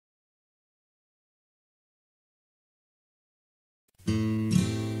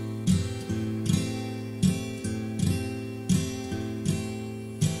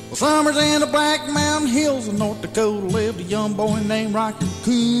Summers in the Black Mountain Hills of North Dakota lived a young boy named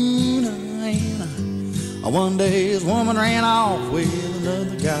Racoon. One day his woman ran off with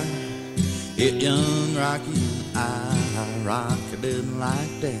another guy. Hit young Rocky in the eye. Rocky didn't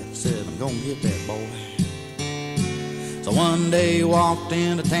like that. Said, I'm gonna get that boy. So one day he walked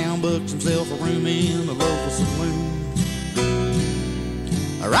into town, booked himself a room in the local saloon.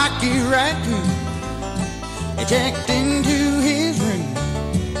 Rocky Raccoon, he checked into his room,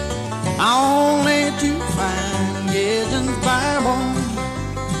 only to find Gideon's Bible.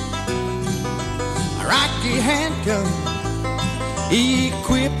 Rocky handcuffed,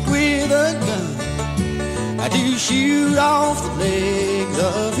 equipped with a gun, to shoot off the legs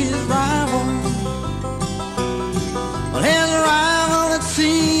of his rival. Well, his rival, it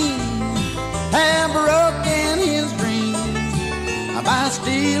seemed, had broken his dreams by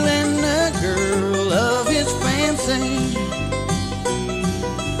stealing the girl of his fancy.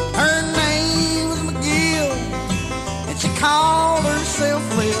 Her name was McGill, and she called herself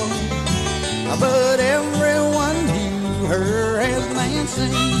Lail, but everyone knew her as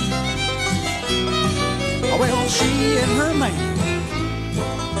Nancy. Well, she and her man,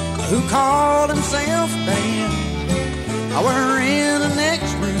 who called himself Dan, were in the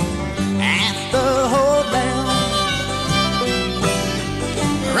next room at the hotel.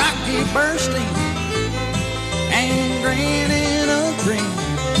 Rocky burst in and grinning a grin.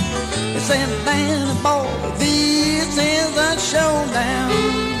 He said, Danny boy, this is a showdown.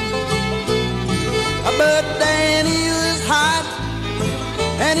 But Danny was hot,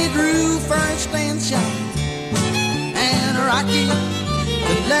 and he drew first and shot. And Rocky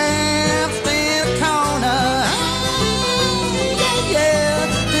to left in a corner. Yeah.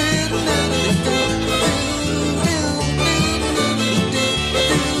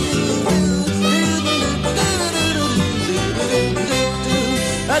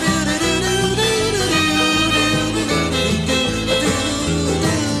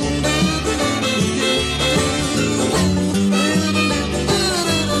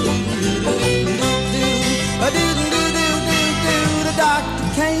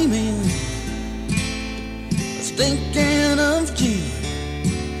 Thinking of gin,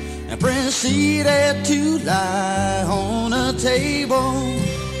 and proceeded to lie on a table.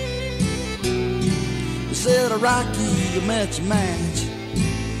 He said, Rocky, you met your match.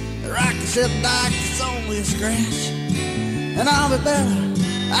 Rocky said, Doc, it's only a scratch, and I'll be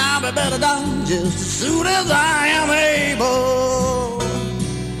better, Doc, just as soon as I am able.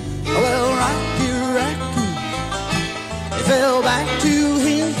 Well, Rocky Raccoon, he fell back to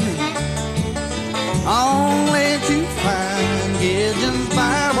his room, only to find Gideon's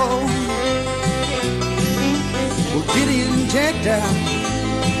Bible. Well, Gideon checked out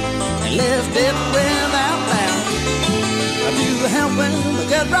and left it without doubt to help him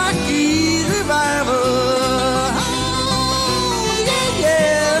get Rocky's revival. Oh, yeah, yeah.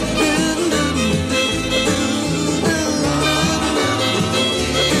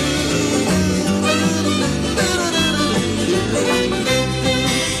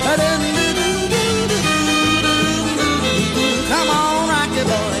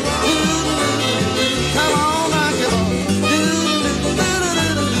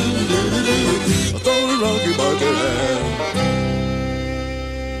 Rocky boy,